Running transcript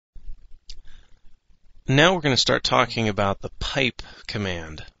Now we're going to start talking about the pipe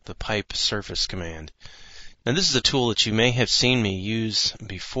command, the pipe surface command. Now this is a tool that you may have seen me use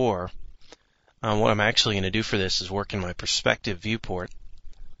before. What I'm actually going to do for this is work in my perspective viewport.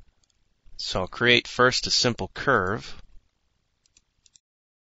 So I'll create first a simple curve.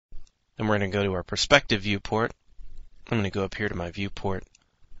 Then we're going to go to our perspective viewport. I'm going to go up here to my viewport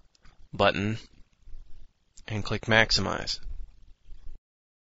button and click maximize.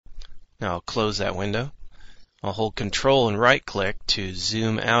 Now I'll close that window. I'll hold Control and right click to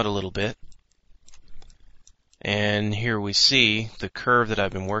zoom out a little bit. And here we see the curve that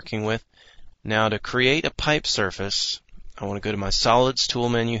I've been working with. Now to create a pipe surface, I want to go to my Solids tool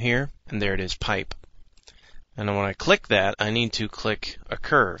menu here, and there it is, pipe. And when I click that, I need to click a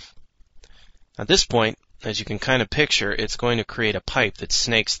curve. At this point, as you can kind of picture, it's going to create a pipe that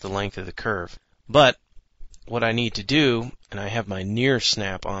snakes the length of the curve. But what I need to do, and I have my near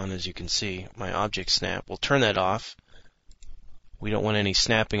snap on, as you can see, my object snap. We'll turn that off. We don't want any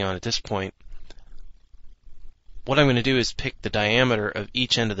snapping on at this point. What I'm going to do is pick the diameter of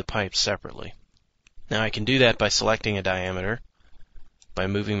each end of the pipe separately. Now I can do that by selecting a diameter, by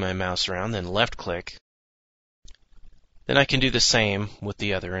moving my mouse around, then left click. Then I can do the same with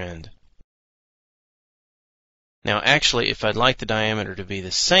the other end. Now actually, if I'd like the diameter to be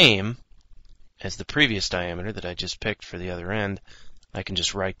the same as the previous diameter that I just picked for the other end, I can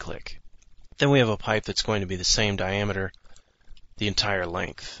just right click. Then we have a pipe that's going to be the same diameter the entire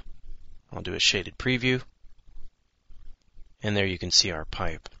length. I'll do a shaded preview, and there you can see our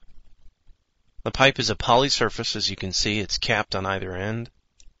pipe. The pipe is a poly surface. As you can see, it's capped on either end.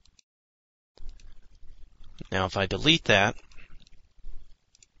 Now if I delete that,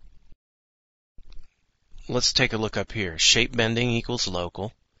 let's take a look up here. Shape bending equals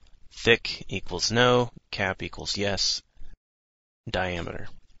local. Thick equals no, cap equals yes, diameter.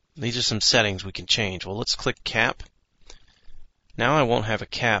 These are some settings we can change. Well, let's click cap. Now I won't have a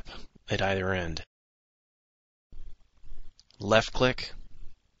cap at either end. Left click,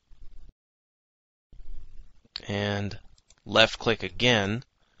 and left click again.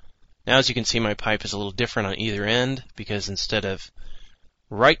 Now as you can see, my pipe is a little different on either end, because instead of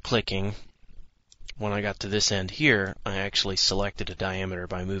right clicking, when I got to this end here, I actually selected a diameter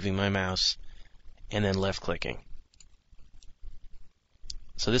by moving my mouse and then left clicking.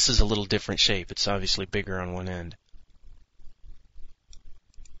 So this is a little different shape. It's obviously bigger on one end.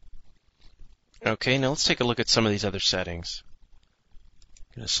 Okay, now let's take a look at some of these other settings.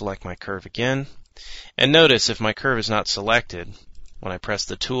 I'm going to select my curve again. And notice if my curve is not selected, when I press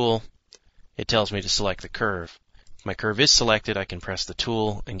the tool, it tells me to select the curve. If my curve is selected, I can press the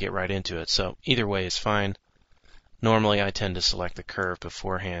tool and get right into it. So either way is fine. Normally I tend to select the curve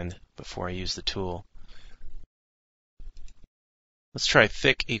beforehand before I use the tool. Let's try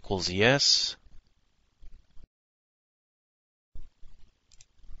thick equals yes.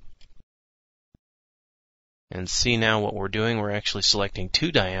 And see now what we're doing. We're actually selecting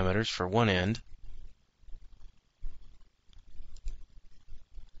two diameters for one end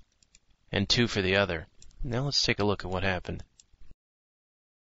and two for the other. Now let's take a look at what happened.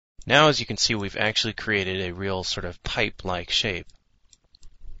 Now as you can see, we've actually created a real sort of pipe-like shape.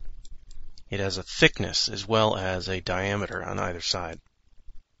 It has a thickness as well as a diameter on either side.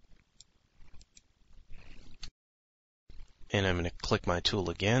 And I'm going to click my tool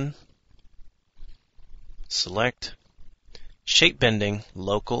again. Select shape bending,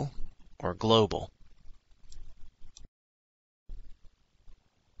 local or global.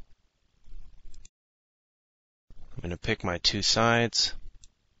 I'm going to pick my two sides.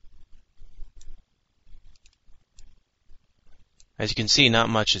 As you can see, not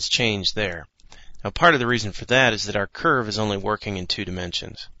much has changed there. Now part of the reason for that is that our curve is only working in 2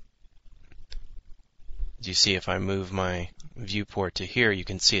 dimensions. As you see, if I move my viewport to here, you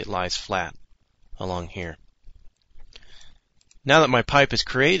can see it lies flat along here. Now that my pipe is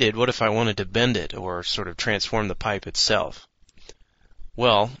created, what if I wanted to bend it or sort of transform the pipe itself?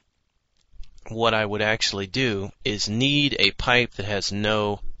 Well, what I would actually do is knead a pipe that has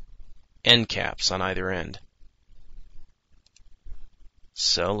no end caps on either end.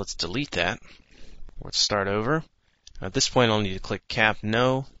 So let's delete that. Let's start over. At this point I'll need to click cap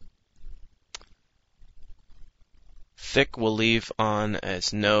no. Thick we'll leave on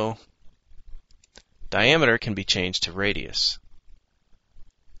as no. Diameter can be changed to radius.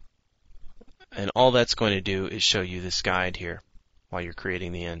 And all that's going to do is show you this guide here while you're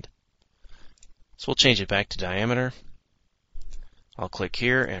creating the end. So we'll change it back to diameter. I'll click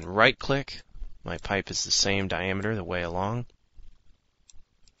here and right click. My pipe is the same diameter the way along.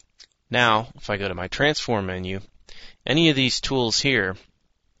 Now, if I go to my transform menu, any of these tools here,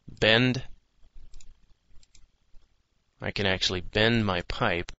 bend, I can actually bend my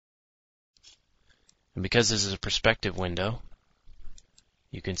pipe. And because this is a perspective window,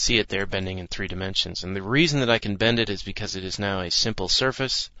 you can see it there bending in 3 dimensions. And the reason that I can bend it is because it is now a simple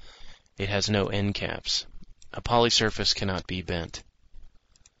surface. It has no end caps. A poly surface cannot be bent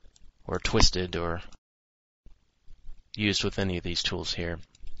or twisted or used with any of these tools here.